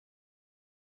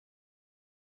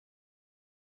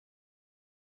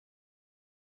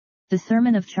The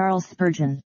Sermon of Charles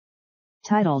Spurgeon.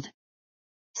 Titled,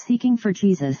 Seeking for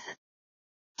Jesus.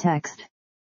 Text.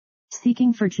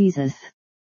 Seeking for Jesus.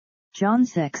 John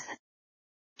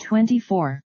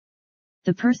 6:24.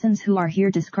 The persons who are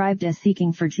here described as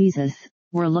seeking for Jesus,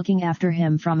 were looking after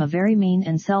him from a very mean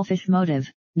and selfish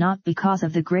motive, not because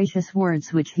of the gracious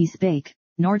words which he spake,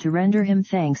 nor to render him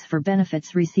thanks for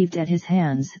benefits received at his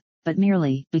hands, but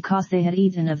merely because they had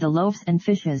eaten of the loaves and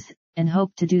fishes, and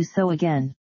hoped to do so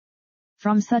again.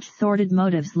 From such sordid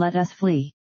motives let us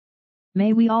flee.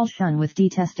 May we all shun with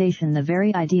detestation the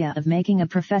very idea of making a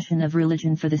profession of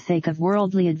religion for the sake of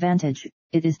worldly advantage.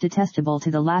 It is detestable to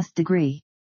the last degree.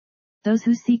 Those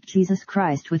who seek Jesus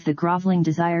Christ with the groveling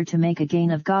desire to make a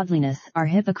gain of godliness are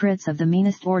hypocrites of the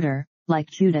meanest order. Like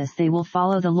Judas they will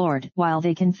follow the Lord while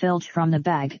they can filch from the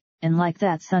bag, and like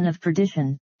that son of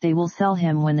perdition, they will sell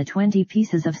him when the 20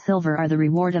 pieces of silver are the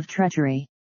reward of treachery.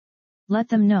 Let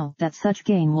them know that such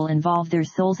gain will involve their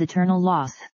soul's eternal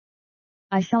loss.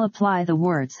 I shall apply the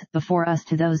words before us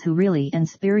to those who really and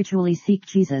spiritually seek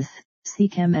Jesus,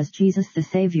 seek him as Jesus the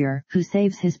Savior, who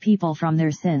saves his people from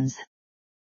their sins.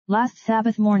 Last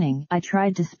Sabbath morning I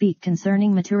tried to speak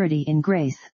concerning maturity in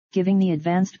grace, giving the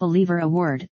advanced believer a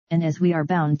word, and as we are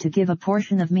bound to give a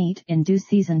portion of meat in due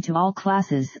season to all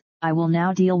classes, I will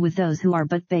now deal with those who are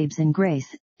but babes in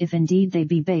grace, if indeed they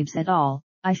be babes at all.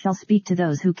 I shall speak to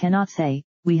those who cannot say,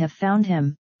 we have found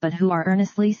him, but who are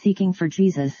earnestly seeking for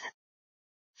Jesus.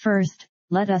 First,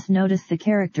 let us notice the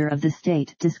character of the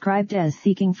state described as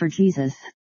seeking for Jesus.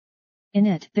 In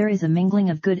it there is a mingling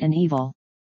of good and evil.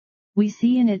 We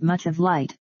see in it much of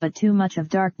light, but too much of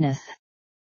darkness.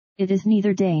 It is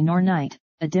neither day nor night,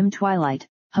 a dim twilight,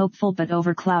 hopeful but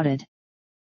overclouded.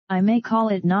 I may call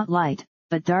it not light,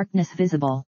 but darkness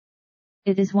visible.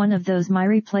 It is one of those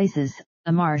miry places,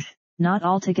 a marsh, not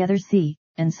altogether sea,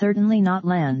 and certainly not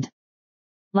land.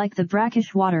 Like the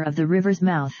brackish water of the river's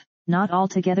mouth, not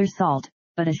altogether salt,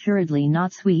 but assuredly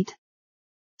not sweet.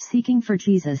 Seeking for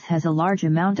Jesus has a large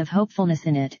amount of hopefulness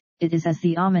in it. It is as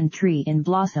the almond tree in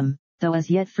blossom, though as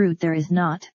yet fruit there is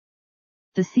not.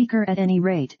 The seeker at any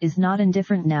rate is not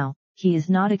indifferent now. He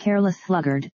is not a careless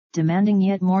sluggard, demanding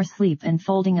yet more sleep and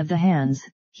folding of the hands.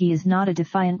 He is not a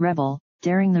defiant rebel,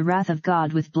 daring the wrath of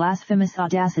God with blasphemous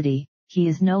audacity. He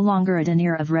is no longer a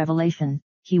denier of revelation.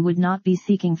 He would not be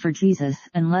seeking for Jesus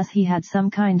unless he had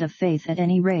some kind of faith at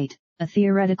any rate, a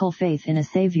theoretical faith in a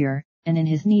Savior, and in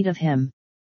his need of him.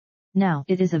 Now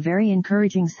it is a very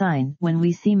encouraging sign when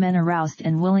we see men aroused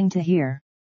and willing to hear.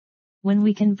 When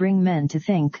we can bring men to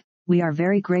think, we are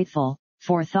very grateful,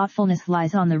 for thoughtfulness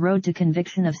lies on the road to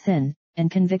conviction of sin, and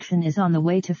conviction is on the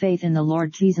way to faith in the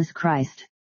Lord Jesus Christ.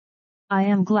 I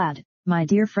am glad, my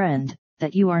dear friend,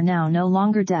 that you are now no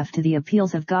longer deaf to the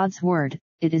appeals of God's word.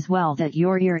 It is well that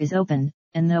your ear is open,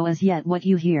 and though as yet what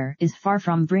you hear is far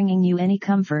from bringing you any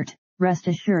comfort, rest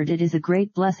assured it is a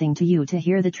great blessing to you to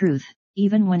hear the truth,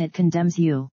 even when it condemns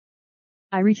you.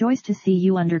 I rejoice to see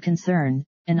you under concern,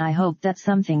 and I hope that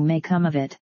something may come of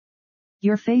it.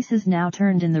 Your face is now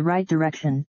turned in the right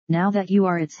direction, now that you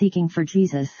are at seeking for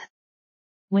Jesus.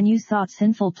 When you sought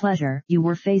sinful pleasure, you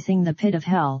were facing the pit of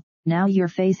hell, now your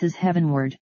face is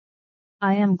heavenward.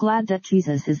 I am glad that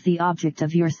Jesus is the object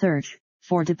of your search,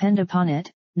 for depend upon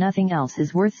it, nothing else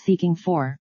is worth seeking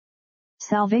for.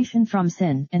 Salvation from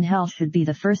sin and hell should be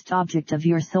the first object of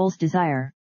your soul's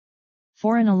desire.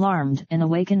 For an alarmed and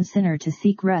awakened sinner to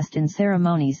seek rest in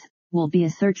ceremonies, will be a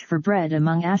search for bread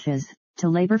among ashes. To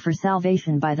labor for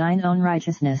salvation by thine own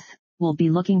righteousness, will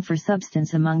be looking for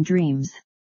substance among dreams.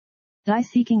 Thy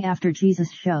seeking after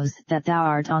Jesus shows that thou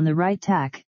art on the right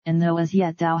tack, and though as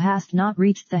yet thou hast not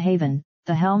reached the haven,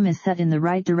 the helm is set in the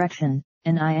right direction,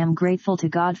 and I am grateful to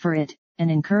God for it, and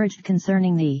encouraged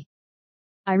concerning thee.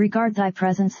 I regard thy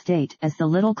present state as the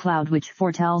little cloud which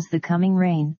foretells the coming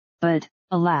rain, but,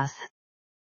 alas!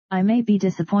 I may be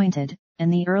disappointed,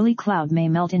 and the early cloud may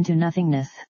melt into nothingness.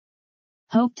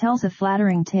 Hope tells a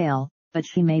flattering tale, but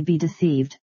she may be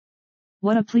deceived.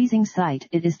 What a pleasing sight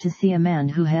it is to see a man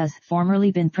who has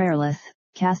formerly been prayerless,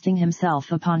 casting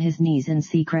himself upon his knees in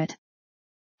secret.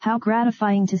 How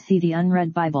gratifying to see the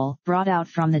unread Bible brought out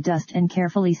from the dust and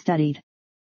carefully studied.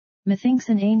 Methinks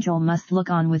an angel must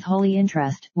look on with holy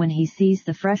interest when he sees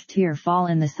the fresh tear fall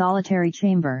in the solitary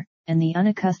chamber, and the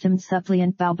unaccustomed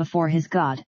suppliant bow before his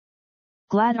God.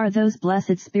 Glad are those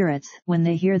blessed spirits when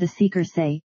they hear the seeker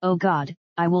say, O God,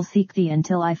 I will seek thee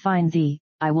until I find thee,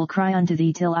 I will cry unto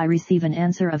thee till I receive an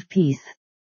answer of peace.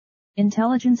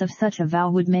 Intelligence of such a vow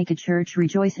would make a church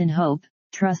rejoice in hope,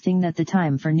 trusting that the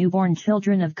time for newborn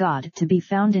children of God to be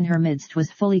found in her midst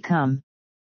was fully come.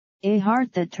 A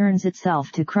heart that turns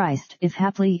itself to Christ, if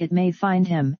haply it may find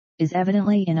him, is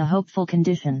evidently in a hopeful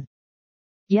condition.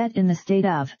 Yet in the state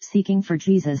of seeking for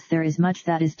Jesus there is much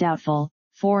that is doubtful,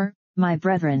 for, my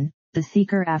brethren, the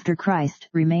seeker after Christ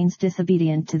remains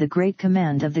disobedient to the great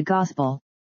command of the gospel.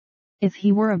 If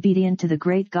he were obedient to the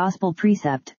great gospel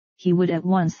precept, he would at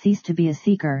once cease to be a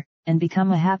seeker, and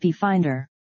become a happy finder.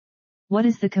 What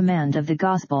is the command of the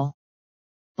gospel?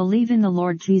 Believe in the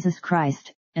Lord Jesus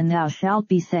Christ, and thou shalt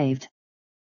be saved.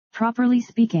 Properly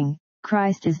speaking,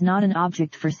 Christ is not an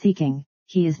object for seeking,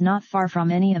 he is not far from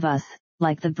any of us,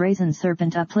 like the brazen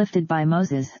serpent uplifted by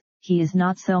Moses, he is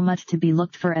not so much to be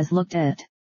looked for as looked at.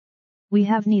 We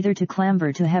have neither to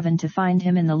clamber to heaven to find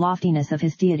him in the loftiness of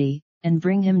his deity, and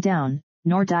bring him down,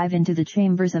 nor dive into the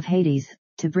chambers of Hades,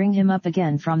 to bring him up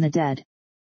again from the dead.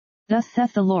 Thus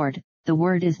saith the Lord, the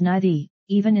word is nigh thee,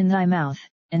 even in thy mouth,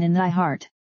 and in thy heart.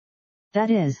 That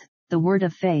is, the word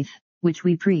of faith, which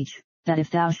we preach, that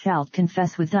if thou shalt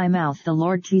confess with thy mouth the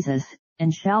Lord Jesus,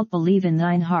 and shalt believe in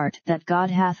thine heart that God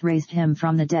hath raised him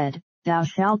from the dead, thou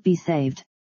shalt be saved.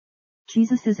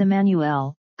 Jesus is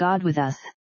Emmanuel, God with us.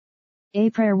 A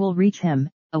prayer will reach him,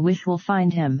 a wish will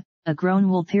find him, a groan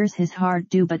will pierce his heart.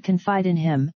 Do but confide in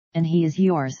him, and he is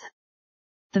yours.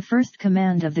 The first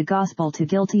command of the gospel to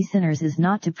guilty sinners is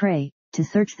not to pray, to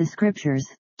search the scriptures,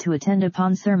 to attend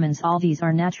upon sermons. All these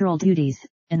are natural duties,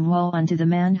 and woe unto the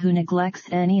man who neglects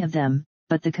any of them,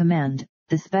 but the command,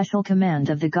 the special command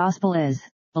of the gospel is,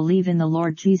 believe in the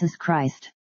Lord Jesus Christ.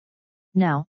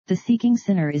 Now, the seeking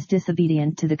sinner is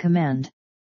disobedient to the command.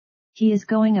 He is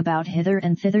going about hither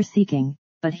and thither seeking,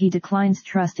 but he declines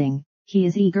trusting, he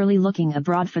is eagerly looking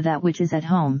abroad for that which is at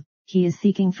home, he is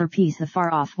seeking for peace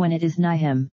afar off when it is nigh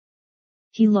him.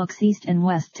 He looks east and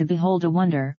west to behold a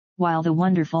wonder, while the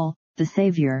wonderful, the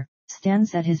Savior,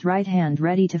 stands at his right hand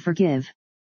ready to forgive.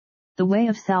 The way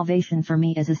of salvation for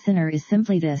me as a sinner is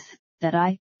simply this, that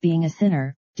I, being a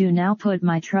sinner, do now put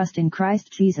my trust in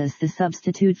Christ Jesus the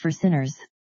substitute for sinners.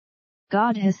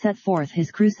 God has set forth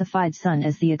his crucified Son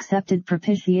as the accepted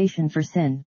propitiation for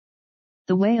sin.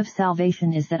 The way of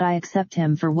salvation is that I accept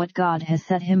him for what God has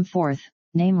set him forth,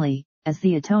 namely, as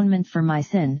the atonement for my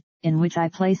sin, in which I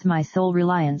place my sole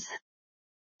reliance.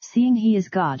 Seeing he is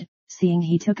God, seeing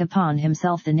he took upon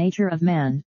himself the nature of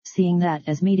man, seeing that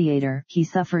as mediator he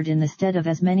suffered in the stead of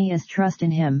as many as trust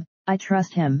in him, I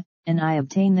trust him, and I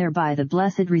obtain thereby the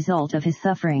blessed result of his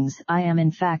sufferings. I am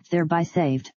in fact thereby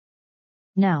saved.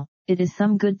 Now, it is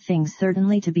some good thing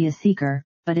certainly to be a seeker,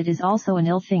 but it is also an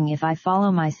ill thing if I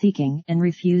follow my seeking and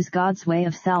refuse God's way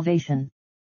of salvation.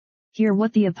 Hear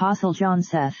what the Apostle John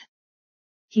saith.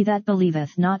 He that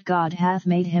believeth not God hath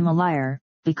made him a liar,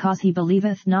 because he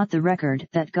believeth not the record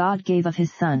that God gave of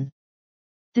his Son.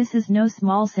 This is no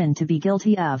small sin to be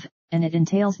guilty of, and it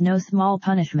entails no small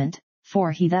punishment,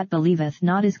 for he that believeth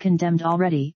not is condemned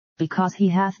already, because he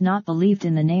hath not believed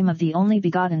in the name of the only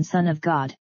begotten Son of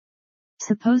God.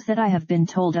 Suppose that I have been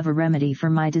told of a remedy for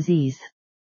my disease.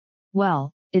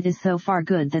 Well, it is so far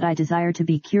good that I desire to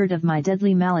be cured of my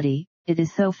deadly malady, it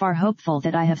is so far hopeful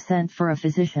that I have sent for a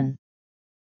physician.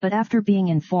 But after being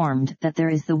informed that there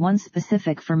is the one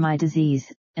specific for my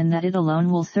disease, and that it alone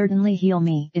will certainly heal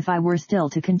me if I were still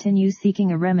to continue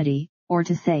seeking a remedy, or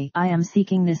to say I am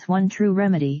seeking this one true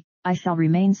remedy, I shall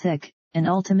remain sick, and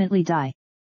ultimately die.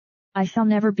 I shall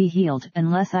never be healed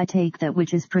unless I take that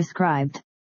which is prescribed.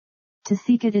 To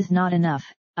seek it is not enough,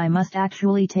 I must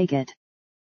actually take it.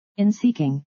 In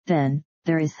seeking, then,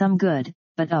 there is some good,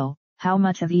 but oh, how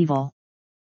much of evil.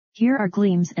 Here are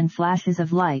gleams and flashes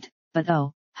of light, but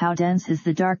oh, how dense is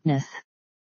the darkness.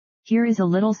 Here is a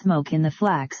little smoke in the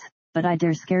flax, but I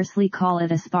dare scarcely call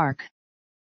it a spark.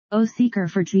 O seeker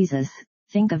for Jesus,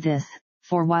 think of this,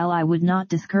 for while I would not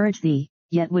discourage thee,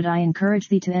 yet would I encourage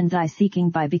thee to end thy seeking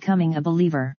by becoming a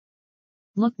believer.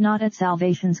 Look not at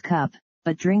salvation's cup,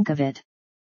 but drink of it.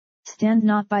 Stand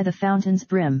not by the fountain's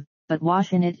brim, but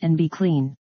wash in it and be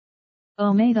clean.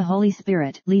 O may the Holy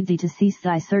Spirit lead thee to cease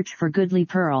thy search for goodly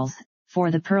pearls,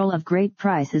 for the pearl of great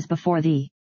price is before thee.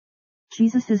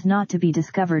 Jesus is not to be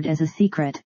discovered as a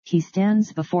secret, he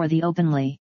stands before thee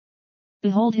openly.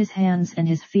 Behold his hands and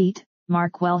his feet,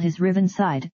 mark well his riven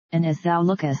side, and as thou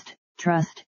lookest,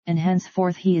 trust, and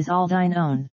henceforth he is all thine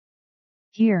own.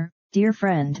 Here, dear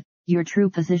friend, your true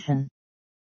position.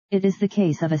 It is the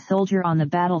case of a soldier on the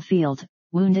battlefield,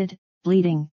 wounded,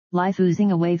 bleeding, life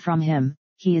oozing away from him,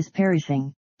 he is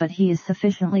perishing, but he is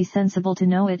sufficiently sensible to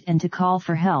know it and to call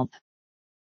for help.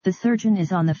 The surgeon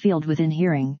is on the field within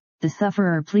hearing, the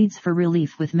sufferer pleads for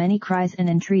relief with many cries and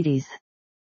entreaties.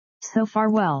 So far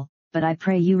well, but I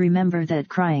pray you remember that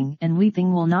crying and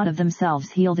weeping will not of themselves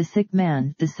heal the sick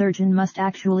man. The surgeon must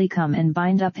actually come and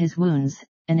bind up his wounds,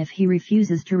 and if he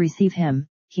refuses to receive him,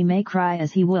 he may cry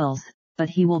as he wills, but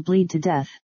he will bleed to death.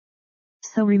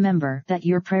 So remember that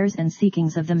your prayers and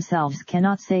seekings of themselves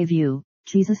cannot save you.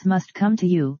 Jesus must come to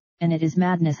you, and it is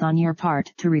madness on your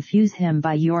part to refuse him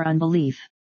by your unbelief.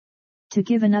 To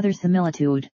give another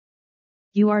similitude,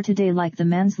 you are today like the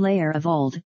manslayer of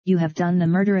old. You have done the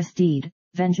murderous deed,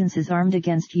 vengeance is armed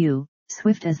against you,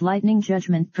 swift as lightning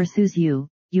judgment pursues you.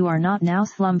 You are not now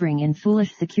slumbering in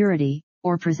foolish security,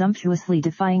 or presumptuously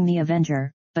defying the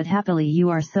avenger, but happily you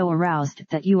are so aroused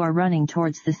that you are running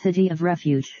towards the city of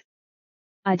refuge.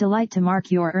 I delight to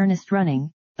mark your earnest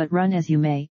running, but run as you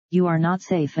may, you are not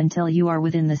safe until you are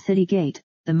within the city gate.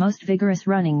 The most vigorous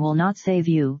running will not save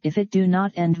you if it do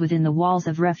not end within the walls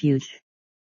of refuge.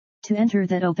 To enter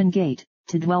that open gate,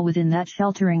 to dwell within that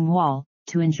sheltering wall,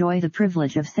 to enjoy the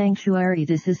privilege of sanctuary,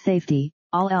 this is safety,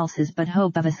 all else is but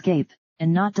hope of escape,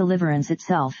 and not deliverance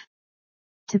itself.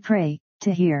 To pray,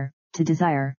 to hear, to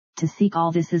desire, to seek,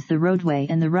 all this is the roadway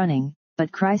and the running,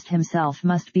 but Christ himself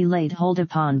must be laid hold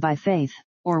upon by faith,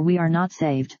 or we are not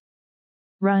saved.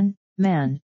 Run,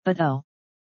 man, but oh!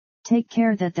 Take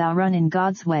care that thou run in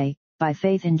God's way, by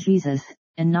faith in Jesus,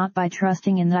 and not by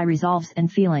trusting in thy resolves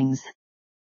and feelings.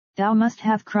 Thou must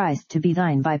have Christ to be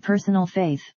thine by personal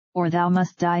faith, or thou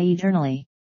must die eternally.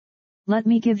 Let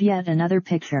me give yet another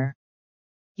picture.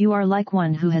 You are like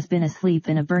one who has been asleep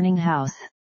in a burning house.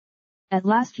 At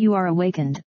last you are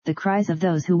awakened, the cries of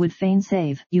those who would fain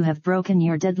save you have broken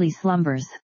your deadly slumbers.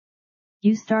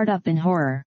 You start up in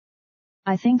horror.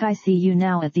 I think I see you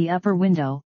now at the upper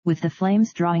window, with the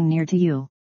flames drawing near to you.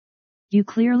 You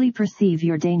clearly perceive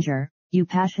your danger, you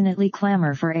passionately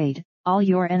clamor for aid, all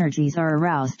your energies are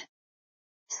aroused.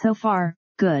 So far,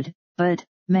 good, but,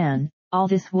 man, all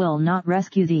this will not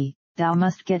rescue thee, thou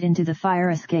must get into the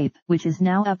fire escape which is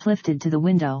now uplifted to the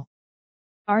window.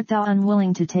 Art thou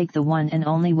unwilling to take the one and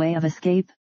only way of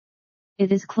escape?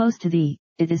 It is close to thee,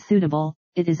 it is suitable,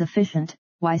 it is efficient,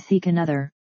 why seek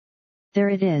another? There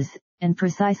it is, and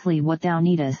precisely what thou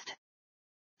needest.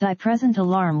 Thy present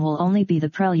alarm will only be the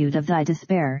prelude of thy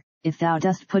despair, if thou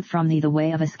dost put from thee the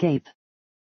way of escape.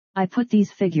 I put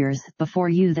these figures before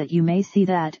you that you may see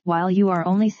that, while you are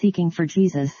only seeking for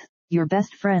Jesus, your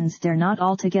best friends dare not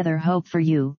altogether hope for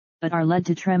you, but are led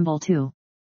to tremble too.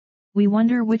 We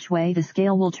wonder which way the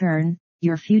scale will turn,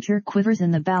 your future quivers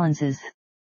in the balances.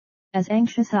 As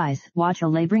anxious eyes watch a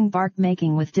laboring bark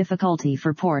making with difficulty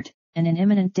for port, and in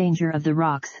imminent danger of the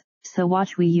rocks, so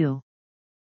watch we you.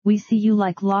 We see you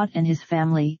like Lot and his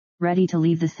family, ready to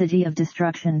leave the city of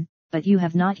destruction, but you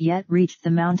have not yet reached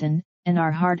the mountain, and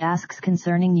our heart asks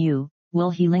concerning you,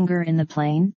 will he linger in the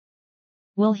plain?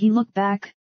 Will he look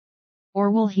back?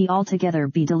 Or will he altogether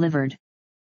be delivered?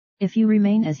 If you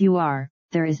remain as you are,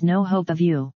 there is no hope of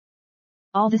you.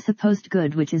 All the supposed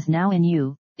good which is now in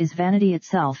you, is vanity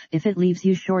itself if it leaves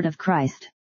you short of Christ.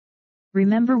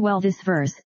 Remember well this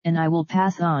verse, and I will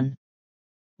pass on.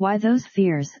 Why those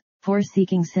fears, poor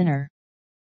seeking sinner?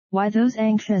 Why those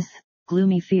anxious,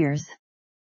 gloomy fears?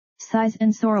 Sighs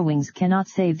and sorrowings cannot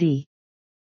save thee.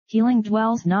 Healing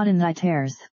dwells not in thy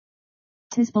tears.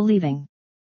 'Tis believing,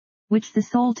 which the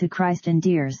soul to Christ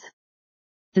endears.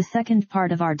 The second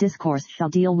part of our discourse shall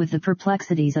deal with the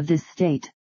perplexities of this state.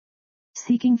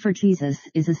 Seeking for Jesus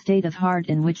is a state of heart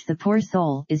in which the poor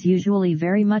soul is usually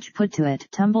very much put to it,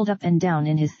 tumbled up and down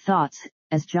in his thoughts,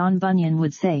 as John Bunyan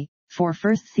would say, for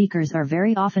first seekers are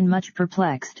very often much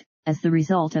perplexed, as the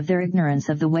result of their ignorance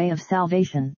of the way of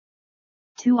salvation.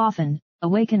 Too often,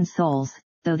 awakened souls,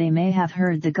 though they may have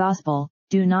heard the gospel,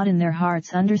 do not in their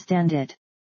hearts understand it.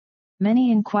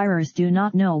 Many inquirers do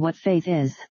not know what faith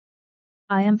is.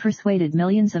 I am persuaded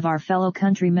millions of our fellow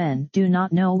countrymen do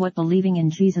not know what believing in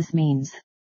Jesus means.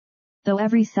 Though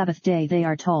every Sabbath day they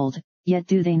are told, yet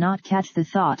do they not catch the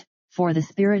thought, for the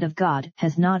Spirit of God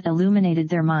has not illuminated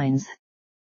their minds.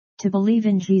 To believe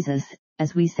in Jesus,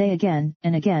 as we say again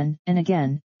and again and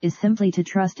again, is simply to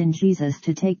trust in Jesus,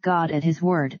 to take God at his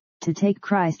word, to take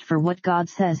Christ for what God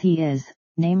says he is,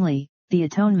 namely, the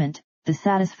atonement, the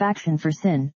satisfaction for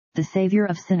sin, the Savior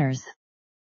of sinners.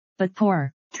 But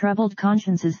poor, troubled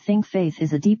consciences think faith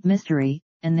is a deep mystery,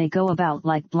 and they go about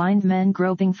like blind men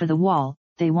groping for the wall,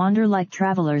 they wander like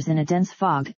travelers in a dense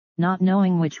fog, not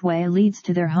knowing which way leads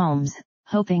to their homes,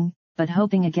 hoping, but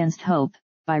hoping against hope,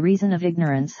 by reason of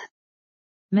ignorance.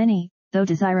 Many, though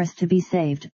desirous to be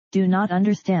saved, do not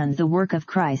understand the work of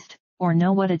Christ, or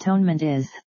know what atonement is.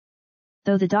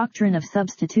 Though the doctrine of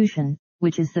substitution,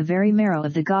 which is the very marrow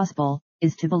of the gospel,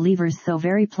 is to believers so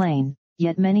very plain,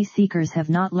 yet many seekers have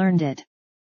not learned it.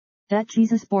 That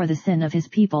Jesus bore the sin of his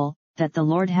people, that the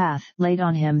Lord hath laid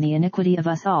on him the iniquity of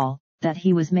us all, that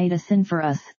he was made a sin for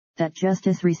us, that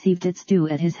justice received its due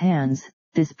at his hands,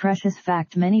 this precious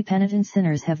fact many penitent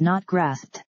sinners have not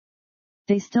grasped.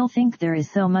 They still think there is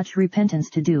so much repentance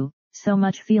to do, so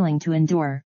much feeling to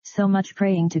endure, so much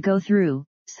praying to go through,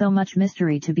 so much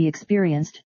mystery to be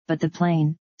experienced, but the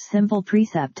plain, simple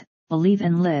precept, believe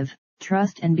and live,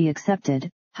 trust and be accepted,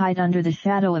 hide under the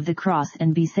shadow of the cross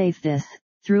and be safe, this,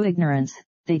 through ignorance,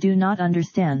 they do not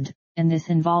understand, and this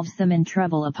involves them in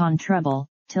trouble upon trouble,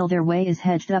 till their way is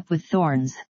hedged up with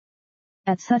thorns.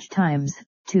 At such times,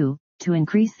 too, to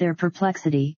increase their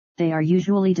perplexity, they are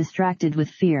usually distracted with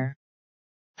fear.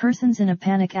 Persons in a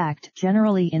panic act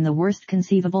generally in the worst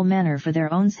conceivable manner for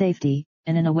their own safety,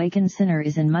 and an awakened sinner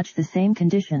is in much the same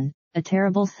condition. A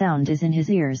terrible sound is in his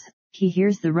ears, he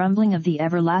hears the rumbling of the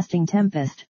everlasting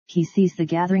tempest, he sees the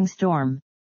gathering storm.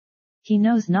 He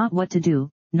knows not what to do,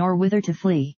 nor whither to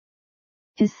flee.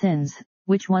 His sins,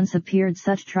 which once appeared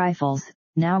such trifles,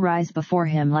 now rise before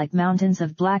him like mountains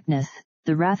of blackness.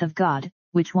 The wrath of God,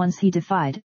 which once he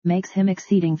defied, makes him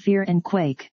exceeding fear and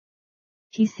quake.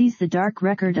 He sees the dark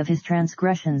record of his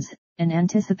transgressions, and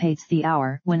anticipates the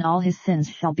hour when all his sins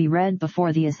shall be read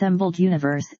before the assembled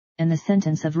universe, and the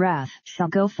sentence of wrath shall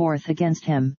go forth against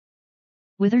him.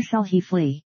 Whither shall he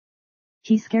flee?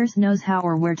 He scarce knows how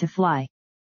or where to fly.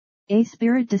 A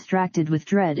spirit distracted with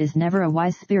dread is never a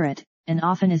wise spirit, and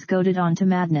often is goaded on to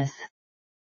madness.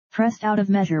 Pressed out of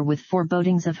measure with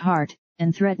forebodings of heart,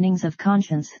 and threatenings of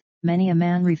conscience, many a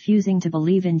man refusing to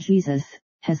believe in Jesus,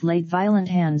 has laid violent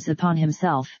hands upon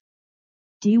himself.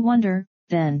 Do you wonder,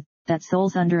 then, that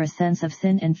souls under a sense of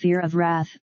sin and fear of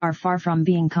wrath, are far from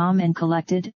being calm and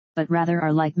collected, but rather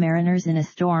are like mariners in a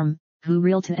storm, who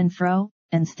reel to and fro,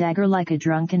 and stagger like a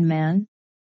drunken man?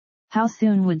 How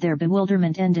soon would their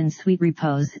bewilderment end in sweet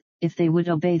repose, if they would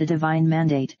obey the divine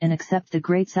mandate and accept the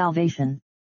great salvation?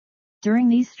 During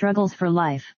these struggles for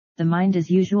life, the mind is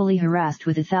usually harassed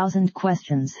with 1,000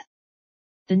 questions.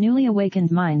 The newly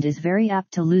awakened mind is very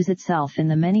apt to lose itself in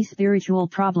the many spiritual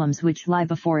problems which lie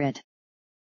before it.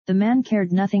 The man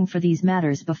cared nothing for these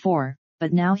matters before,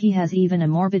 but now he has even a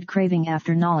morbid craving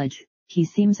after knowledge. He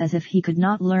seems as if he could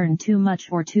not learn too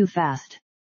much or too fast.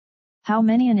 How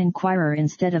many an inquirer,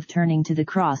 instead of turning to the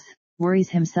cross, worries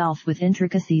himself with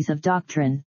intricacies of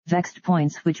doctrine, vexed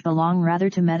points which belong rather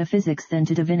to metaphysics than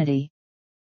to divinity.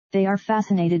 They are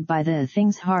fascinated by the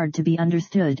things hard to be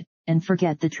understood, and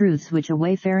forget the truths which a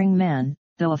wayfaring man,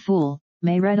 though a fool,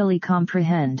 may readily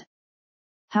comprehend.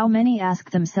 How many ask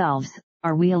themselves,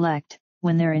 are we elect,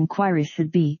 when their inquiries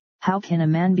should be, how can a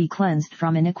man be cleansed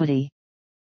from iniquity?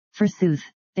 Forsooth,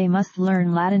 they must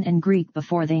learn Latin and Greek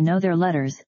before they know their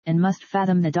letters, and must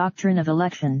fathom the doctrine of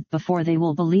election before they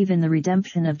will believe in the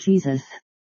redemption of Jesus.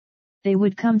 They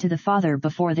would come to the Father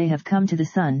before they have come to the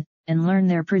Son, and learn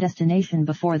their predestination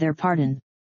before their pardon.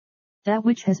 That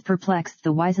which has perplexed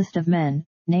the wisest of men,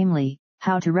 namely,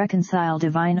 how to reconcile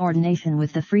divine ordination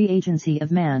with the free agency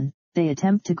of man, they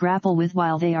attempt to grapple with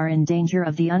while they are in danger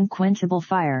of the unquenchable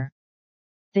fire.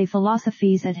 They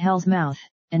philosophize at hell's mouth,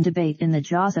 and debate in the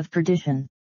jaws of perdition.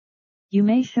 You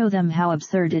may show them how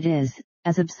absurd it is,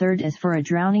 as absurd as for a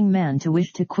drowning man to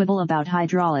wish to quibble about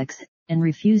hydraulics, and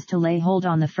refuse to lay hold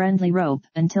on the friendly rope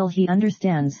until he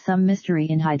understands some mystery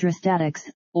in hydrostatics,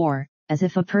 or, as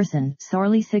if a person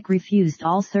sorely sick refused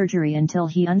all surgery until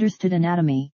he understood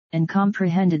anatomy, and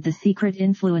comprehended the secret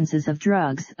influences of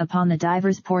drugs upon the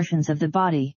divers portions of the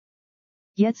body.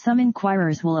 Yet some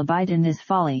inquirers will abide in this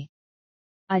folly.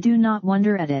 I do not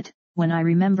wonder at it, when I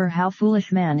remember how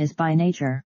foolish man is by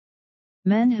nature.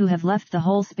 Men who have left the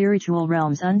whole spiritual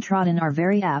realms untrodden are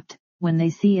very apt, when they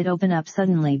see it open up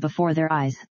suddenly before their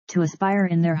eyes, to aspire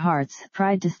in their hearts'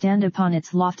 pride to stand upon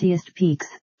its loftiest peaks,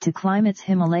 to climb its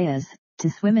Himalayas, to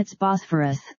swim its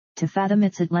Bosphorus, to fathom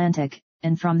its Atlantic,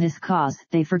 and from this cause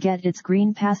they forget its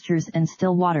green pastures and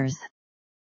still waters.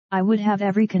 I would have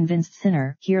every convinced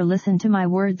sinner here listen to my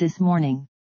word this morning.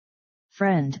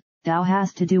 Friend, thou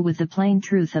hast to do with the plain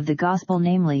truth of the gospel,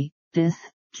 namely, this: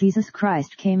 Jesus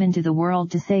Christ came into the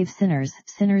world to save sinners,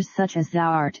 sinners such as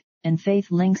thou art, and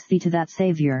faith links thee to that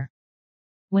Savior.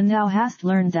 When thou hast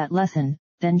learned that lesson,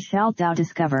 then shalt thou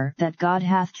discover that God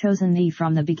hath chosen thee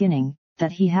from the beginning,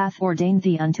 that he hath ordained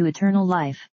thee unto eternal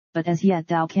life, but as yet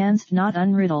thou canst not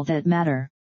unriddle that matter.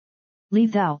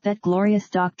 Leave thou that glorious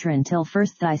doctrine till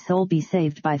first thy soul be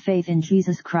saved by faith in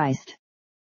Jesus Christ.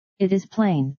 It is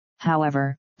plain,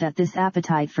 however, that this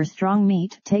appetite for strong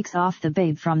meat takes off the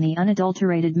babe from the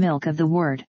unadulterated milk of the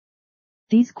Word.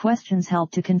 These questions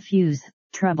help to confuse,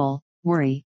 trouble,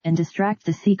 worry, and distract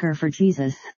the seeker for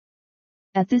Jesus.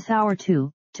 At this hour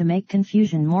too, to make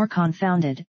confusion more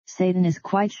confounded, Satan is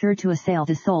quite sure to assail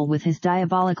the soul with his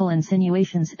diabolical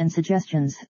insinuations and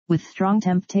suggestions, with strong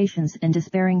temptations and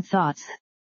despairing thoughts.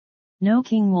 No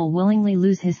king will willingly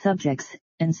lose his subjects,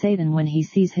 and Satan, when he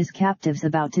sees his captives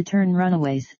about to turn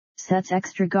runaways, sets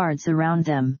extra guards around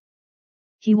them.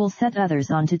 He will set others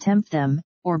on to tempt them,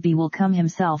 or B will come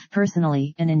himself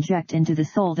personally and inject into the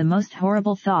soul the most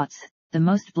horrible thoughts, the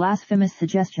most blasphemous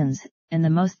suggestions, and the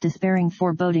most despairing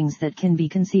forebodings that can be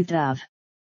conceived of.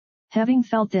 Having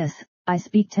felt this, I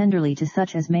speak tenderly to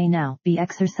such as may now be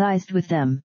exercised with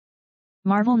them.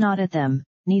 Marvel not at them,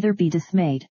 neither be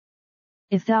dismayed.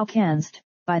 If thou canst,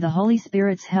 by the Holy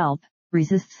Spirit's help,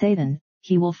 resist Satan,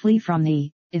 he will flee from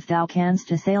thee. If thou canst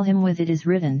assail him with it is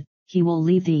written, he will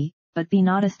leave thee. But be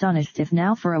not astonished if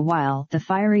now for a while the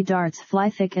fiery darts fly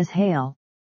thick as hail.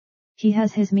 He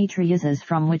has his mitrailleuses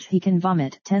from which he can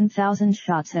vomit 10,000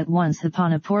 shots at once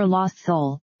upon a poor lost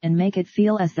soul, and make it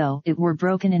feel as though it were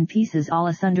broken in pieces all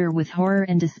asunder with horror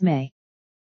and dismay.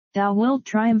 Thou wilt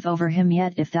triumph over him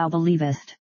yet if thou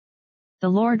believest. The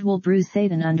Lord will bruise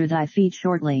Satan under thy feet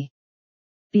shortly.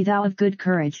 Be thou of good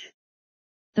courage.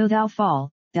 Though thou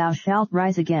fall, thou shalt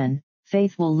rise again,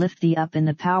 faith will lift thee up in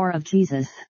the power of Jesus.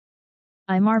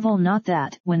 I marvel not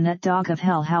that, when that dog of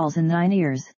hell howls in thine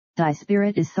ears, thy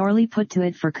spirit is sorely put to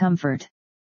it for comfort.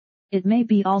 It may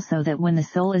be also that when the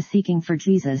soul is seeking for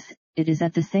Jesus, it is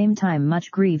at the same time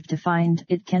much grieved to find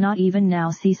it cannot even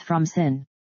now cease from sin.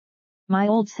 My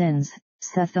old sins,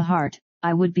 saith the heart,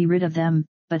 I would be rid of them,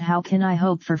 but how can I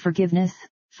hope for forgiveness,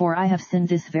 for I have sinned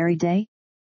this very day?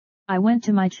 I went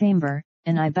to my chamber,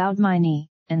 and I bowed my knee,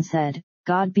 and said,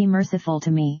 God be merciful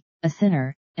to me, a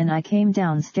sinner. And I came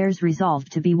downstairs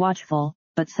resolved to be watchful,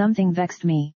 but something vexed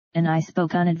me, and I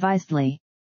spoke unadvisedly.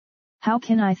 How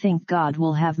can I think God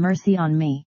will have mercy on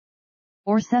me?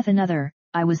 Or saith another,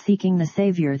 I was seeking the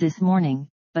Saviour this morning,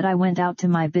 but I went out to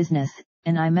my business,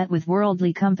 and I met with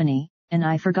worldly company, and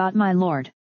I forgot my Lord.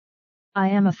 I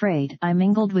am afraid I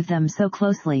mingled with them so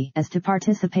closely as to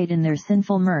participate in their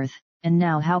sinful mirth, and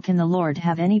now how can the Lord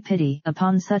have any pity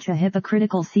upon such a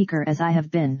hypocritical seeker as I have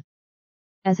been?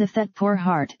 As if that poor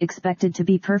heart expected to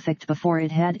be perfect before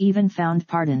it had even found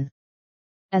pardon.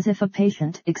 As if a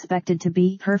patient expected to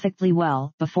be perfectly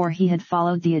well before he had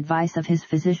followed the advice of his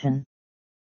physician.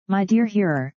 My dear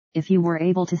hearer, if you were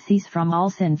able to cease from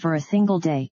all sin for a single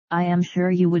day, I am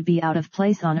sure you would be out of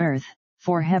place on earth,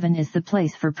 for heaven is the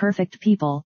place for perfect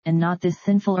people, and not this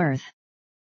sinful earth.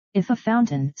 If a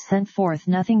fountain sent forth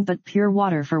nothing but pure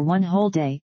water for one whole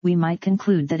day, we might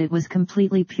conclude that it was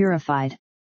completely purified.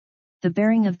 The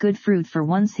bearing of good fruit for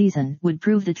one season would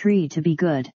prove the tree to be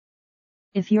good.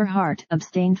 If your heart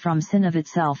abstained from sin of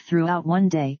itself throughout one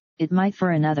day, it might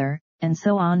for another, and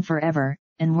so on forever,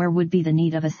 and where would be the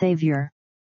need of a Saviour?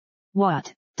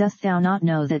 What, dost thou not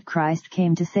know that Christ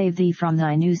came to save thee from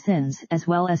thy new sins as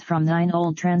well as from thine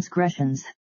old transgressions?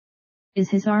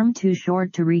 Is his arm too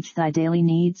short to reach thy daily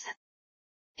needs?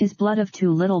 His blood of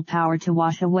too little power to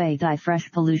wash away thy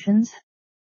fresh pollutions?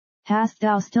 Hast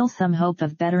thou still some hope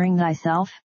of bettering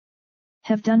thyself?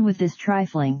 Have done with this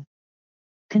trifling.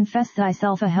 Confess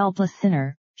thyself a helpless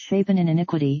sinner, shapen in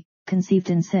iniquity,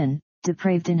 conceived in sin,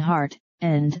 depraved in heart,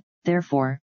 and,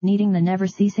 therefore, needing the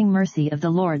never-ceasing mercy of the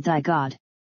Lord thy God.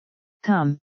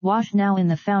 Come, wash now in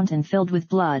the fountain filled with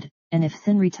blood, and if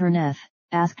sin returneth,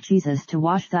 ask Jesus to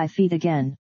wash thy feet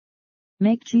again.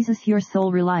 Make Jesus your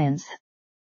sole reliance.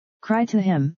 Cry to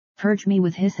him, purge me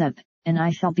with hyssop, and I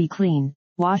shall be clean.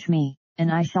 Wash me,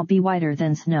 and I shall be whiter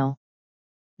than snow.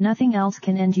 Nothing else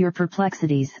can end your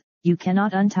perplexities, you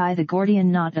cannot untie the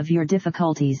Gordian knot of your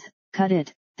difficulties, cut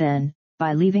it, then,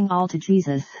 by leaving all to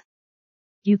Jesus.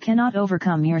 You cannot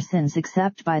overcome your sins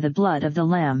except by the blood of the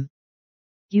Lamb.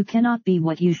 You cannot be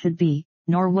what you should be,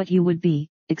 nor what you would be,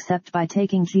 except by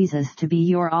taking Jesus to be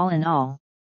your all in all.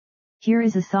 Here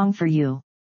is a song for you.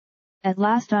 At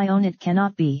last I own it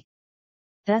cannot be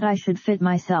that I should fit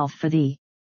myself for thee.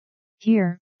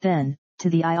 Here, then, to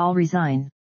thee I all resign.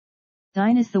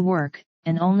 Thine is the work,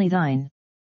 and only thine.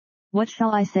 What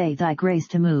shall I say thy grace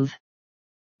to move?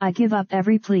 I give up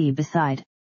every plea beside.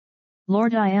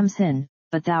 Lord, I am sin,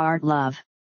 but thou art love.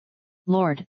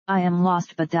 Lord, I am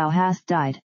lost but thou hast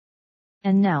died.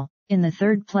 And now, in the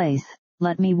third place,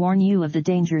 let me warn you of the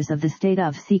dangers of the state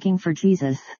of seeking for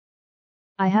Jesus.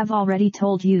 I have already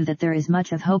told you that there is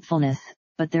much of hopefulness,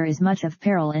 but there is much of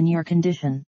peril in your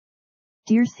condition.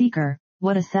 Dear seeker,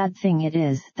 what a sad thing it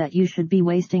is that you should be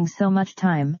wasting so much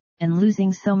time, and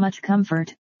losing so much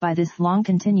comfort, by this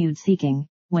long-continued seeking,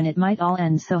 when it might all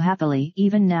end so happily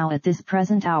even now at this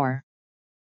present hour.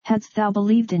 Hadst thou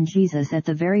believed in Jesus at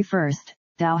the very first,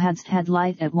 thou hadst had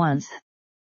light at once.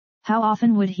 How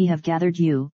often would he have gathered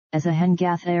you, as a hen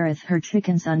gathereth her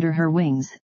chickens under her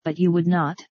wings, but you would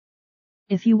not?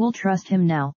 If you will trust him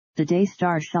now, the day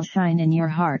stars shall shine in your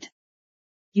heart.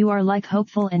 You are like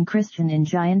hopeful and Christian in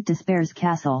giant despair's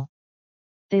castle.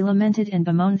 They lamented and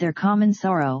bemoaned their common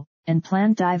sorrow, and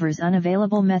planned divers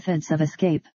unavailable methods of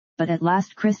escape, but at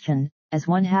last Christian, as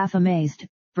one half amazed,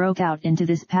 broke out into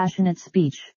this passionate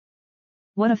speech.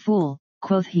 What a fool,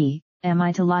 quoth he, am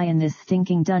I to lie in this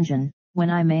stinking dungeon, when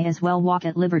I may as well walk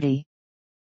at liberty.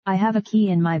 I have a key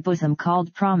in my bosom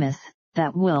called promise,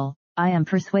 that will, I am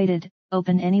persuaded,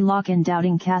 open any lock in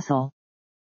doubting castle.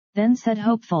 Then said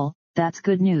Hopeful, that's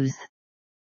good news.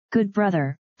 Good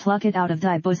brother, pluck it out of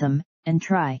thy bosom, and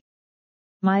try.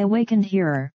 My awakened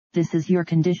hearer, this is your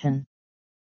condition.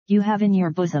 You have in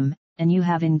your bosom, and you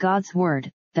have in God's word,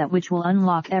 that which will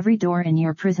unlock every door in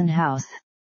your prison house.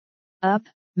 Up,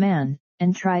 man,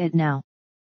 and try it now.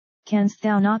 Canst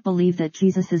thou not believe that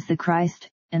Jesus is the Christ,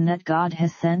 and that God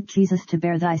has sent Jesus to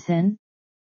bear thy sin?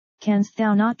 Canst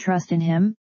thou not trust in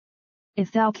him?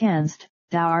 If thou canst,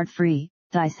 thou art free,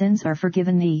 thy sins are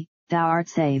forgiven thee, thou art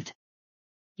saved.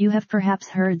 You have perhaps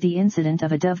heard the incident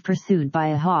of a dove pursued by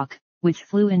a hawk, which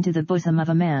flew into the bosom of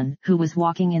a man who was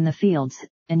walking in the fields,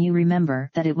 and you remember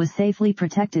that it was safely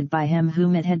protected by him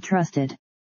whom it had trusted.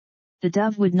 The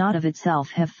dove would not of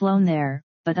itself have flown there,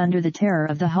 but under the terror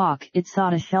of the hawk it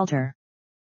sought a shelter.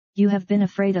 You have been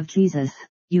afraid of Jesus,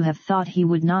 you have thought he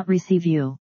would not receive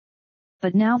you.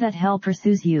 But now that hell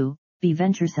pursues you, be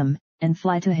venturesome, and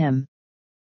fly to him.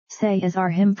 Say as our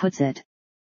hymn puts it.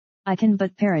 I can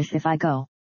but perish if I go.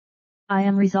 I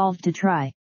am resolved to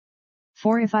try.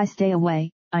 For if I stay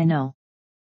away, I know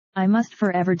I must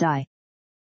forever die.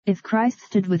 If Christ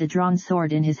stood with a drawn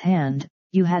sword in his hand,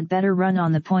 you had better run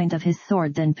on the point of his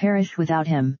sword than perish without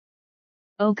him.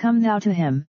 O come thou to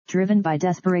him, driven by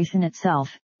desperation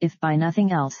itself, if by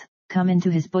nothing else, come into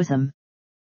his bosom.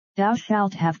 Thou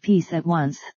shalt have peace at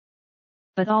once.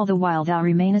 But all the while thou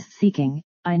remainest seeking,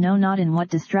 I know not in what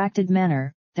distracted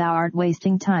manner, thou art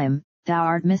wasting time, thou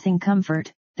art missing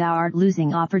comfort, thou art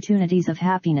losing opportunities of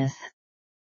happiness.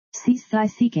 Cease thy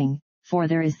seeking, for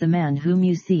there is the man whom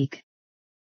you seek.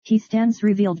 He stands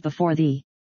revealed before thee.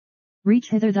 Reach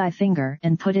hither thy finger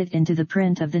and put it into the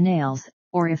print of the nails,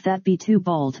 or if that be too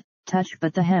bold, touch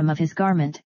but the hem of his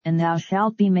garment, and thou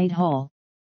shalt be made whole.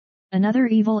 Another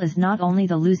evil is not only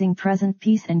the losing present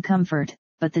peace and comfort,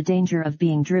 but the danger of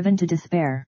being driven to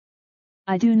despair.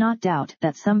 I do not doubt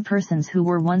that some persons who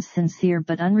were once sincere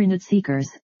but unrenewed seekers,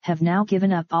 have now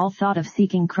given up all thought of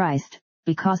seeking Christ,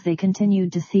 because they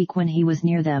continued to seek when he was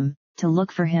near them, to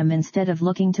look for him instead of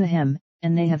looking to him,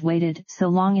 and they have waited so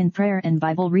long in prayer and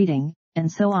Bible reading, and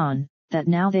so on, that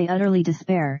now they utterly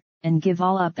despair, and give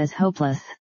all up as hopeless.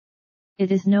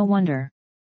 It is no wonder.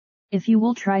 If you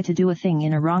will try to do a thing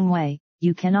in a wrong way,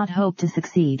 you cannot hope to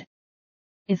succeed.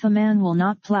 If a man will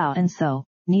not plow and sow,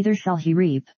 neither shall he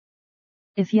reap.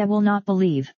 If ye will not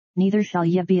believe, neither shall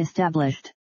ye be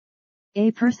established.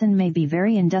 A person may be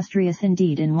very industrious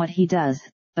indeed in what he does,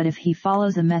 but if he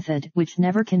follows a method which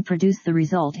never can produce the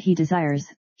result he desires,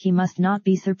 he must not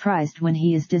be surprised when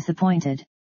he is disappointed.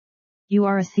 You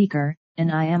are a seeker,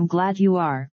 and I am glad you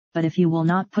are, but if you will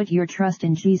not put your trust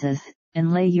in Jesus,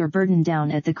 and lay your burden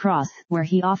down at the cross where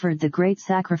he offered the great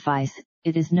sacrifice,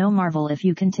 it is no marvel if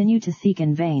you continue to seek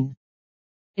in vain.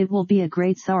 It will be a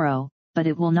great sorrow, but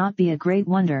it will not be a great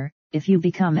wonder, if you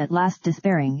become at last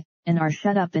despairing, and are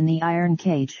shut up in the iron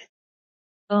cage.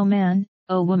 O man,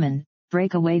 O woman,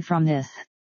 break away from this.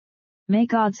 May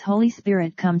God's Holy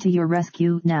Spirit come to your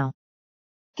rescue now.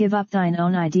 Give up thine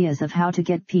own ideas of how to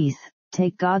get peace,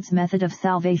 take God's method of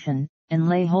salvation, and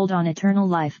lay hold on eternal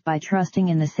life by trusting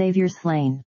in the Savior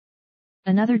slain.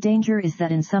 Another danger is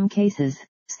that in some cases,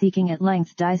 seeking at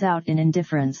length dies out in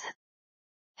indifference.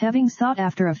 Having sought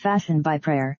after a fashion by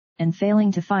prayer, and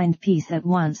failing to find peace at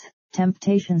once,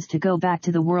 temptations to go back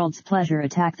to the world's pleasure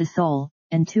attack the soul,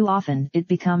 and too often it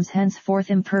becomes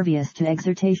henceforth impervious to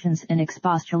exhortations and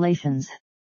expostulations.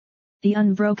 The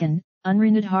unbroken,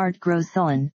 unrenewed heart grows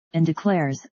sullen, and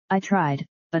declares, I tried,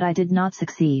 but I did not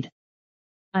succeed.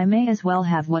 I may as well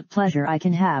have what pleasure I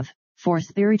can have, for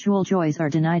spiritual joys are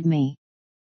denied me.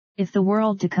 If the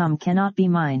world to come cannot be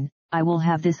mine, I will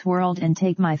have this world and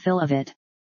take my fill of it.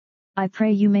 I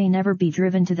pray you may never be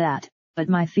driven to that, but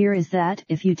my fear is that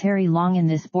if you tarry long in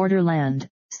this borderland,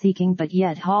 seeking but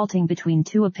yet halting between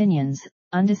two opinions,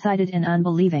 undecided and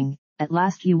unbelieving, at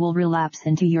last you will relapse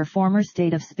into your former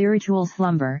state of spiritual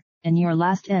slumber, and your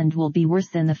last end will be worse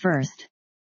than the first.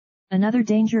 Another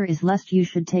danger is lest you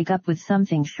should take up with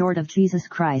something short of Jesus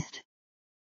Christ.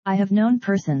 I have known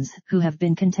persons who have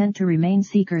been content to remain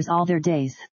seekers all their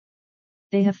days.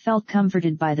 They have felt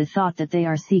comforted by the thought that they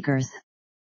are seekers.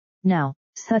 Now,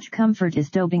 such comfort is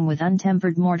daubing with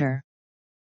untempered mortar.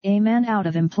 A man out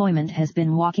of employment has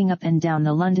been walking up and down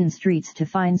the London streets to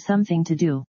find something to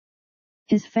do.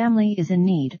 His family is in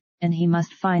need, and he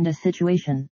must find a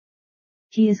situation.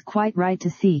 He is quite right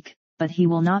to seek, but he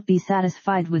will not be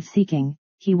satisfied with seeking,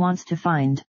 he wants to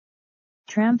find.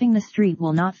 Tramping the street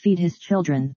will not feed his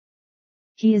children.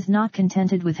 He is not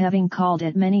contented with having called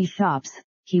at many shops,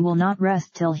 he will not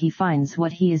rest till he finds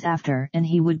what he is after, and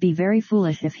he would be very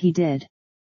foolish if he did.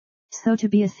 So to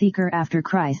be a seeker after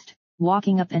Christ,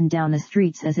 walking up and down the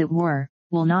streets as it were,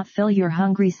 will not fill your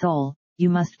hungry soul,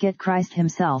 you must get Christ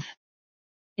himself.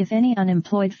 If any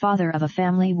unemployed father of a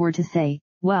family were to say,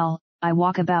 well, I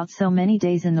walk about so many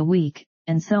days in the week,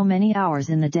 and so many hours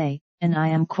in the day, and I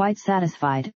am quite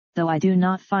satisfied, though I do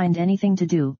not find anything to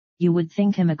do, you would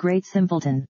think him a great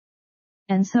simpleton.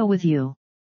 And so with you.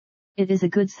 It is a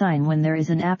good sign when there is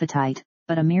an appetite,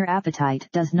 but a mere appetite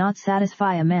does not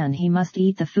satisfy a man, he must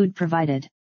eat the food provided.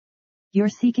 Your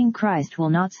seeking Christ will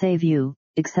not save you,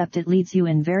 except it leads you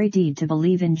in very deed to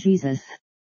believe in Jesus.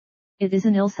 It is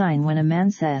an ill sign when a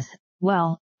man says,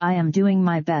 well, I am doing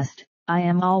my best, I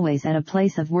am always at a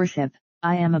place of worship,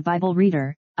 I am a Bible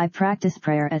reader, I practice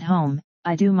prayer at home,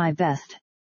 I do my best.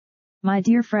 My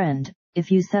dear friend,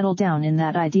 if you settle down in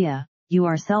that idea, you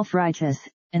are self-righteous,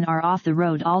 and are off the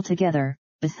road altogether.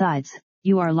 Besides,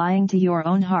 you are lying to your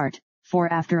own heart, for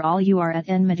after all you are at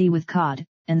enmity with God,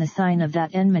 and the sign of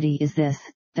that enmity is this,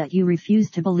 that you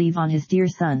refuse to believe on his dear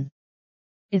Son.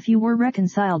 If you were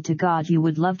reconciled to God you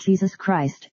would love Jesus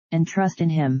Christ, and trust in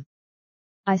him.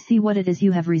 I see what it is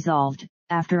you have resolved,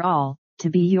 after all, to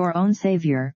be your own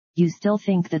Savior. You still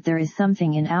think that there is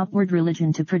something in outward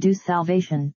religion to produce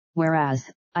salvation,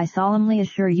 whereas, I solemnly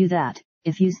assure you that,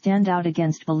 if you stand out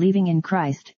against believing in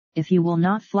Christ, if you will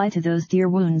not fly to those dear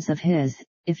wounds of his,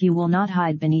 if you will not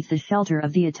hide beneath the shelter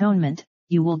of the atonement,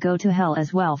 you will go to hell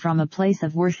as well from a place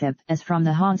of worship as from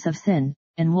the haunts of sin,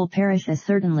 and will perish as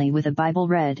certainly with a Bible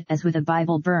read as with a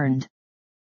Bible burned.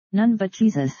 None but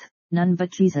Jesus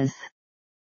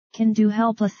can do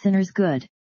helpless sinners good.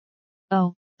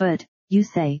 Oh, but, you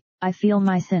say, I feel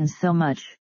my sins so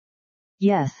much.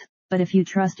 Yes, but if you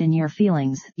trust in your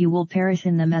feelings you will perish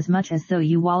in them as much as though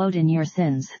you wallowed in your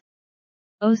sins.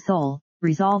 O soul,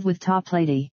 resolve with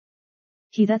toplady.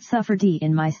 He that suffered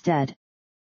in my stead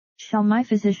shall my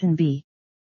physician be.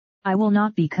 I will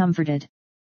not be comforted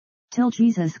till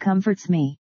Jesus comforts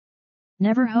me.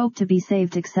 Never hope to be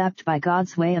saved except by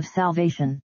God's way of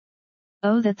salvation.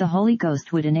 Oh, that the Holy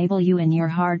Ghost would enable you in your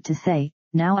heart to say,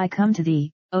 now I come to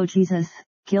thee, O Jesus,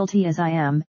 guilty as I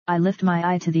am, I lift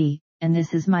my eye to thee, and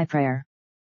this is my prayer.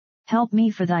 Help me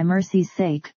for thy mercy's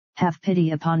sake, have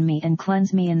pity upon me and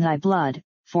cleanse me in thy blood,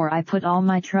 for I put all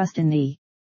my trust in thee.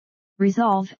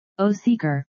 Resolve, O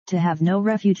seeker, to have no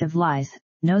refuge of lies,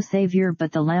 no Savior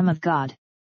but the Lamb of God.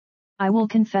 I will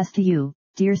confess to you,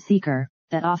 dear seeker,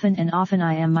 that often and often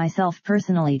I am myself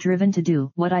personally driven to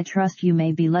do what I trust you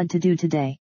may be led to do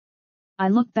today. I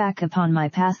look back upon my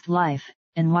past life,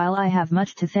 and while I have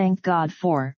much to thank God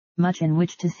for, much in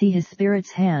which to see his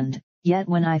Spirit's hand, yet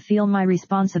when I feel my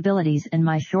responsibilities and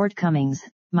my shortcomings,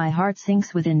 my heart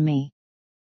sinks within me.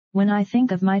 When I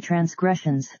think of my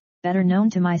transgressions, better known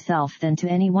to myself than to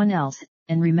anyone else,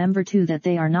 and remember too that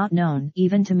they are not known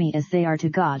even to me as they are to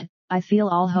God, I feel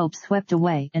all hope swept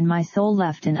away and my soul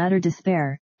left in utter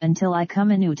despair, until I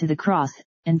come anew to the cross,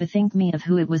 and bethink me of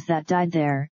who it was that died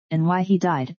there, and why he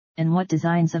died, and what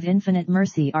designs of infinite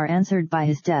mercy are answered by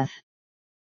his death.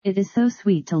 It is so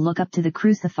sweet to look up to the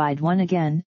crucified one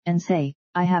again, and say,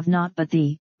 I have not but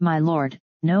thee, my Lord,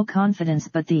 no confidence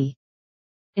but thee.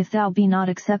 If thou be not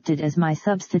accepted as my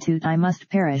substitute I must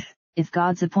perish, if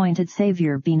God's appointed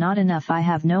Saviour be not enough I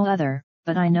have no other,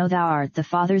 but I know thou art the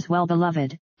Father's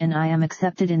well-beloved, and I am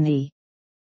accepted in thee.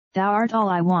 Thou art all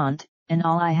I want, and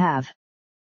all I have.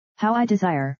 How I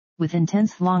desire, with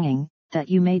intense longing, that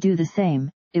you may do the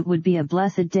same. It would be a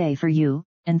blessed day for you,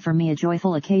 and for me a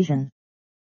joyful occasion.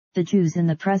 The Jews in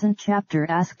the present chapter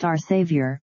asked our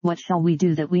Savior, what shall we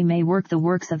do that we may work the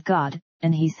works of God?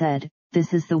 And he said,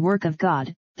 this is the work of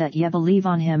God, that ye believe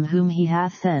on him whom he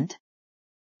hath sent.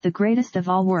 The greatest of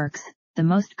all works, the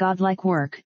most godlike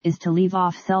work, is to leave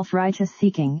off self-righteous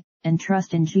seeking, and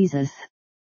trust in Jesus.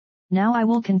 Now I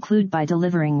will conclude by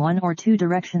delivering one or two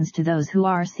directions to those who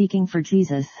are seeking for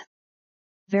Jesus.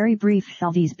 Very brief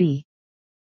shall these be.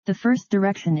 The first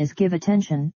direction is give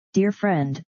attention, dear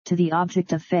friend, to the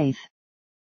object of faith.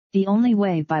 The only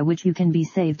way by which you can be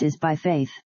saved is by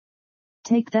faith.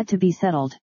 Take that to be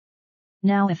settled.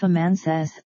 Now if a man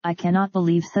says, I cannot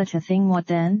believe such a thing, what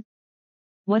then?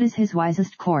 What is his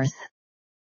wisest course?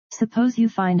 Suppose you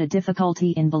find a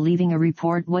difficulty in believing a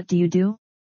report, what do?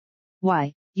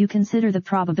 Why, you consider the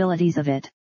probabilities of it.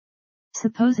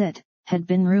 Suppose it had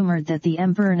been rumored that the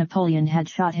Emperor Napoleon had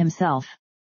shot himself.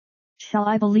 Shall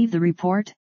I believe the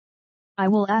report? I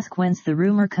will ask whence the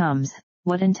rumor comes,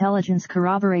 what intelligence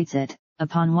corroborates it,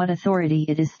 upon what authority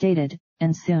it is stated,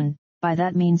 and soon, by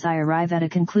that means I arrive at a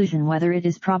conclusion whether it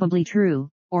is probably true,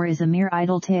 or is a mere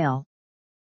idle tale.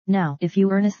 Now, if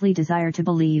you earnestly desire to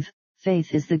believe,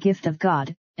 faith is the gift of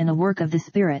God, and a work of the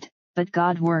Spirit, but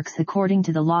God works according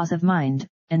to the laws of mind,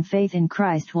 and faith in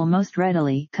Christ will most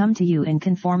readily come to you in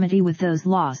conformity with those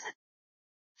laws.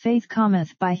 Faith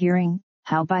cometh by hearing.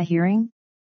 How by hearing?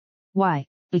 Why,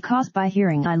 because by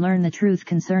hearing I learn the truth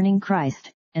concerning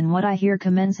Christ, and what I hear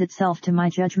commends itself to my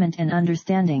judgment and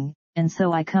understanding, and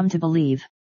so I come to believe.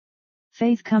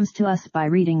 Faith comes to us by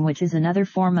reading, which is another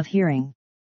form of hearing.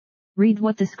 Read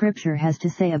what the Scripture has to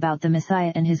say about the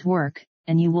Messiah and his work,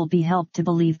 and you will be helped to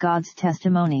believe God's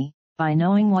testimony, by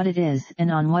knowing what it is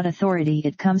and on what authority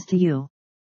it comes to you.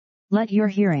 Let your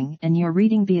hearing and your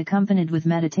reading be accompanied with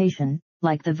meditation,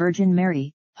 like the Virgin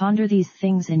Mary. Ponder these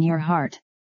things in your heart.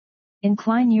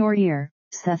 Incline your ear,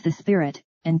 saith the Spirit,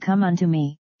 and come unto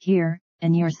me, hear,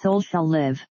 and your soul shall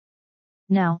live.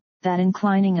 Now, that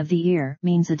inclining of the ear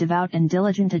means a devout and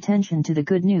diligent attention to the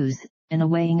good news, and a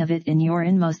weighing of it in your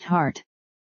inmost heart.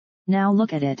 Now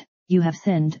look at it, you have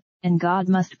sinned, and God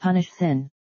must punish sin.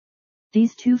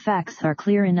 These two facts are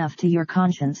clear enough to your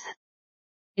conscience.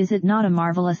 Is it not a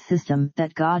marvelous system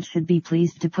that God should be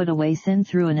pleased to put away sin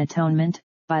through an atonement,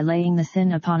 by laying the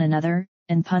sin upon another,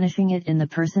 and punishing it in the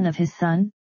person of his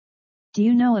Son? Do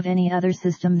you know of any other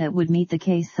system that would meet the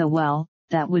case so well,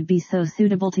 that would be so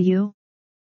suitable to you?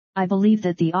 I believe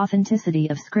that the authenticity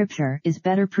of Scripture is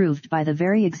better proved by the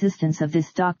very existence of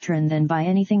this doctrine than by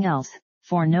anything else,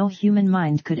 for no human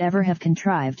mind could ever have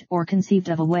contrived or conceived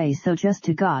of a way so just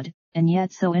to God, and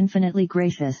yet so infinitely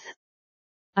gracious.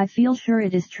 I feel sure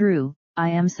it is true, I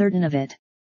am certain of it.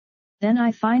 Then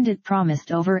I find it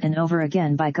promised over and over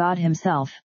again by God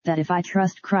himself, that if I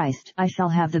trust Christ I shall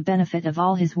have the benefit of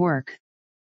all his work.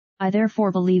 I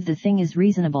therefore believe the thing is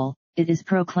reasonable, it is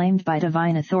proclaimed by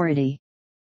divine authority.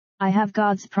 I have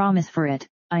God's promise for it,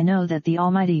 I know that the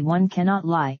Almighty One cannot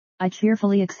lie, I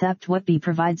cheerfully accept what he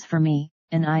provides for me,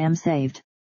 and I am saved.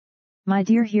 My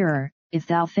dear hearer, if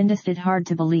thou findest it hard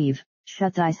to believe,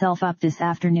 shut thyself up this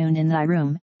afternoon in thy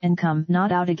room, and come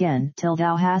not out again till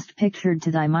thou hast pictured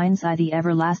to thy mind's eye the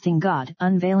everlasting God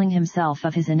unveiling himself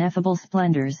of his ineffable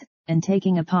splendors, and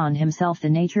taking upon himself the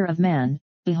nature of man.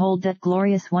 Behold that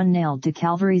glorious one nailed to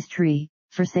Calvary's tree,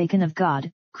 forsaken of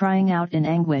God, crying out in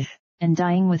anguish, and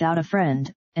dying without a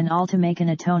friend, and all to make an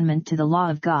atonement to the law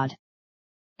of God.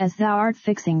 As thou art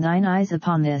fixing thine eyes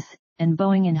upon this, and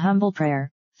bowing in humble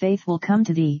prayer, faith will come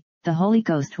to thee, the Holy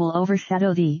Ghost will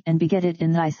overshadow thee and beget it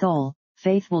in thy soul,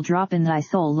 faith will drop in thy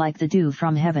soul like the dew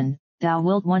from heaven, thou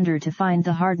wilt wonder to find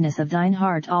the hardness of thine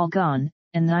heart all gone,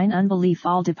 and thine unbelief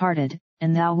all departed,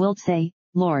 and thou wilt say,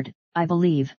 Lord, I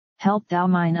believe, help thou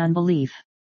mine unbelief.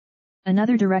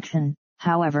 Another direction,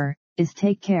 however, is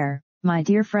take care, my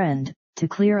dear friend, to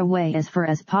clear away as far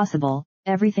as possible,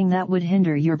 everything that would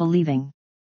hinder your believing.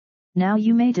 Now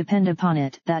you may depend upon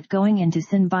it that going into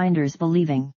sin binders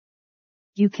believing.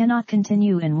 You cannot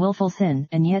continue in willful sin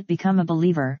and yet become a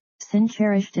believer. Sin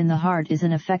cherished in the heart is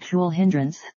an effectual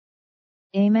hindrance.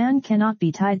 A man cannot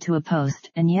be tied to a post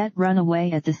and yet run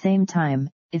away at the same time.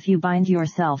 If you bind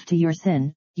yourself to your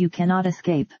sin, you cannot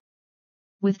escape.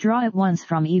 Withdraw at once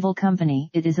from evil company.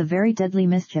 It is a very deadly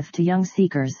mischief to young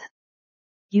seekers.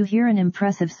 You hear an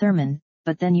impressive sermon,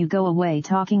 but then you go away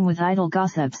talking with idle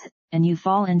gossips, and you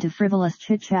fall into frivolous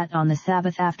chit-chat on the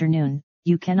Sabbath afternoon.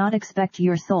 You cannot expect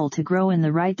your soul to grow in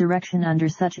the right direction under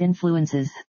such influences.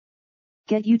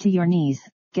 Get you to your knees,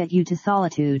 get you to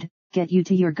solitude, get you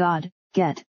to your God,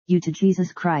 get you to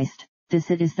Jesus Christ.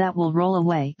 This it is that will roll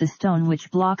away the stone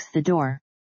which blocks the door.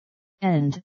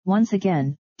 And, once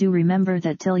again, do remember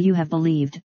that till you have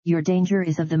believed, your danger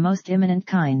is of the most imminent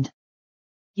kind.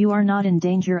 You are not in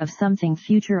danger of something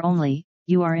future only,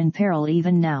 you are in peril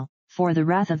even now, for the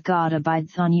wrath of God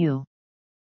abideth on you.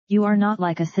 You are not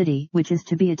like a city which is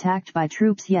to be attacked by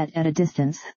troops yet at a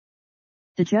distance.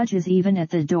 The judge is even at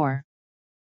the door.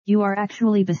 You are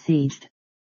actually besieged.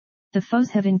 The foes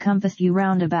have encompassed you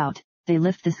round about, they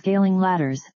lift the scaling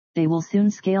ladders, they will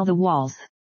soon scale the walls.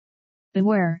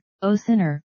 Beware, O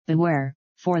sinner, beware,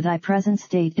 for thy present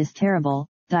state is terrible,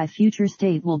 thy future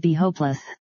state will be hopeless.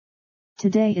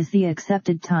 Today is the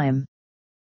accepted time.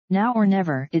 Now or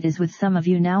never it is with some of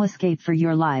you. Now escape for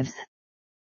your lives.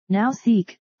 Now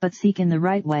seek, but seek in the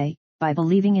right way, by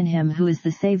believing in him who is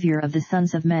the Savior of the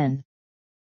sons of men.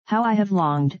 How I have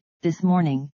longed, this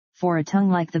morning, for a tongue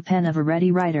like the pen of a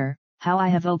ready writer, how I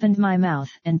have opened my mouth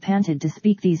and panted to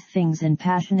speak these things in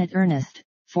passionate earnest,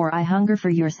 for I hunger for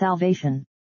your salvation.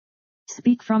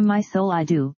 Speak from my soul I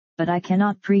do, but I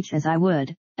cannot preach as I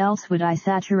would, else would I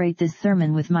saturate this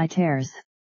sermon with my tears.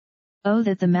 Oh,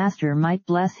 that the Master might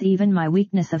bless even my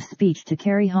weakness of speech to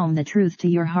carry home the truth to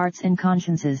your hearts and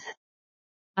consciences.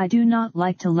 I do not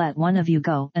like to let one of you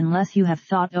go unless you have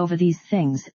thought over these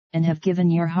things, and have given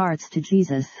your hearts to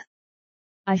Jesus.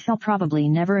 I shall probably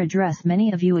never address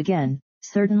many of you again,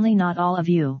 certainly not all of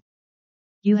you.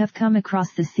 You have come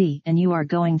across the sea and you are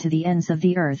going to the ends of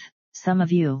the earth, some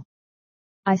of you.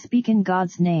 I speak in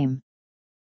God's name.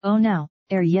 Oh now,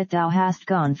 ere yet thou hast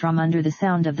gone from under the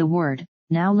sound of the word,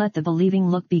 now let the believing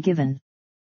look be given.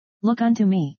 Look unto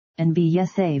me, and be ye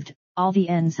saved, all the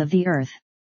ends of the earth.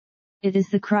 It is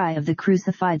the cry of the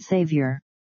crucified Savior.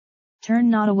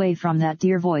 Turn not away from that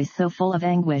dear voice so full of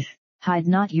anguish, hide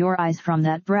not your eyes from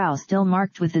that brow still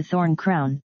marked with the thorn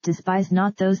crown, despise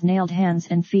not those nailed hands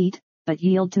and feet, but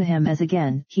yield to him as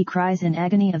again he cries in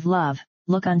agony of love,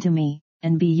 look unto me,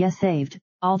 and be ye saved,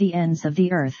 all the ends of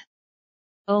the earth.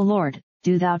 O Lord,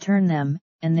 do thou turn them,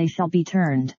 and they shall be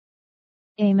turned.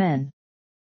 Amen.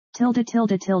 Tilde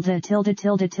tilde tilde tilde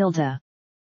tilde tilde.